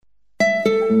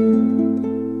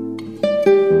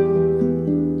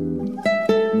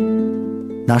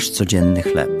Nasz codzienny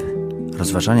chleb.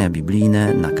 Rozważania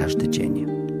biblijne na każdy dzień.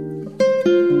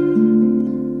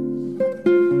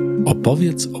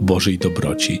 Opowiedz o Bożej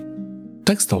dobroci.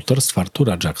 Tekst autorstwa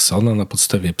Artura Jacksona na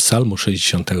podstawie Psalmu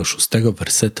 66,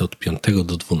 wersety od 5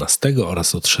 do 12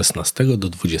 oraz od 16 do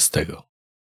 20.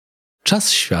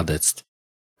 Czas świadectw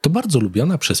to bardzo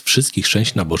lubiona przez wszystkich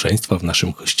część nabożeństwa w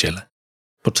naszym Kościele,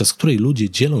 podczas której ludzie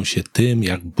dzielą się tym,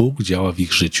 jak Bóg działa w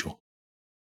ich życiu.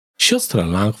 Siostra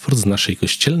Langford z naszej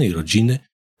kościelnej rodziny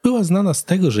była znana z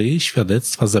tego, że jej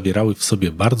świadectwa zawierały w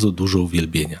sobie bardzo dużo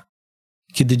uwielbienia.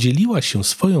 Kiedy dzieliła się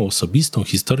swoją osobistą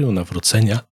historią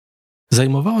nawrócenia,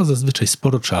 zajmowała zazwyczaj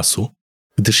sporo czasu,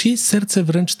 gdyż jej serce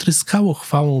wręcz tryskało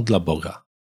chwałą dla Boga.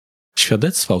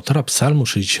 Świadectwo autora Psalmu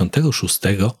 66,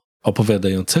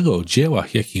 opowiadającego o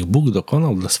dziełach, jakich Bóg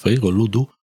dokonał dla swojego ludu,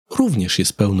 również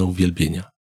jest pełne uwielbienia.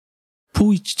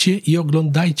 Pójdźcie i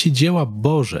oglądajcie dzieła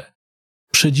Boże.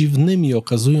 Przedziwnymi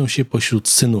okazują się pośród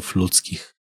synów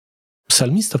ludzkich.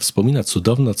 Psalmista wspomina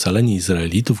cudowne ocalenie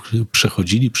Izraelitów, którzy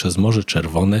przechodzili przez Morze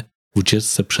Czerwone w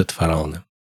ucieczce przed Faraonem.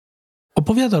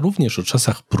 Opowiada również o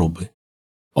czasach próby.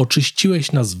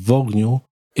 Oczyściłeś nas w ogniu,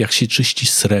 jak się czyści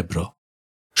srebro.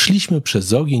 Szliśmy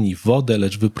przez ogień i wodę,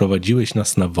 lecz wyprowadziłeś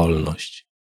nas na wolność.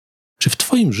 Czy w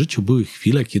Twoim życiu były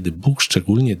chwile, kiedy Bóg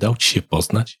szczególnie dał Ci się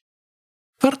poznać?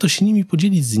 Warto się nimi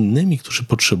podzielić z innymi, którzy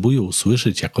potrzebują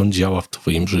usłyszeć, jak On działa w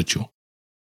Twoim życiu.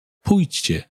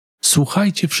 Pójdźcie,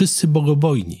 słuchajcie wszyscy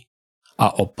bogobojni,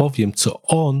 a opowiem, co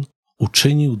On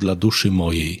uczynił dla duszy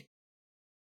mojej.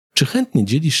 Czy chętnie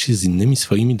dzielisz się z innymi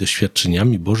swoimi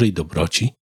doświadczeniami Bożej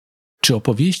dobroci? Czy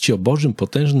opowieści o Bożym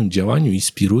potężnym działaniu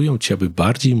inspirują Cię, aby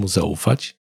bardziej Mu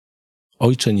zaufać?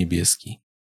 Ojcze Niebieski,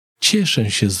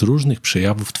 cieszę się z różnych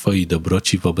przejawów Twojej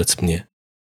dobroci wobec mnie.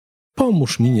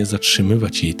 Pomóż mi nie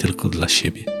zatrzymywać jej tylko dla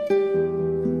siebie.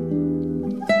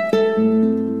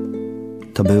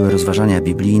 To były rozważania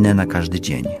biblijne na każdy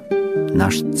dzień.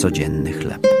 Nasz codzienny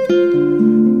chleb.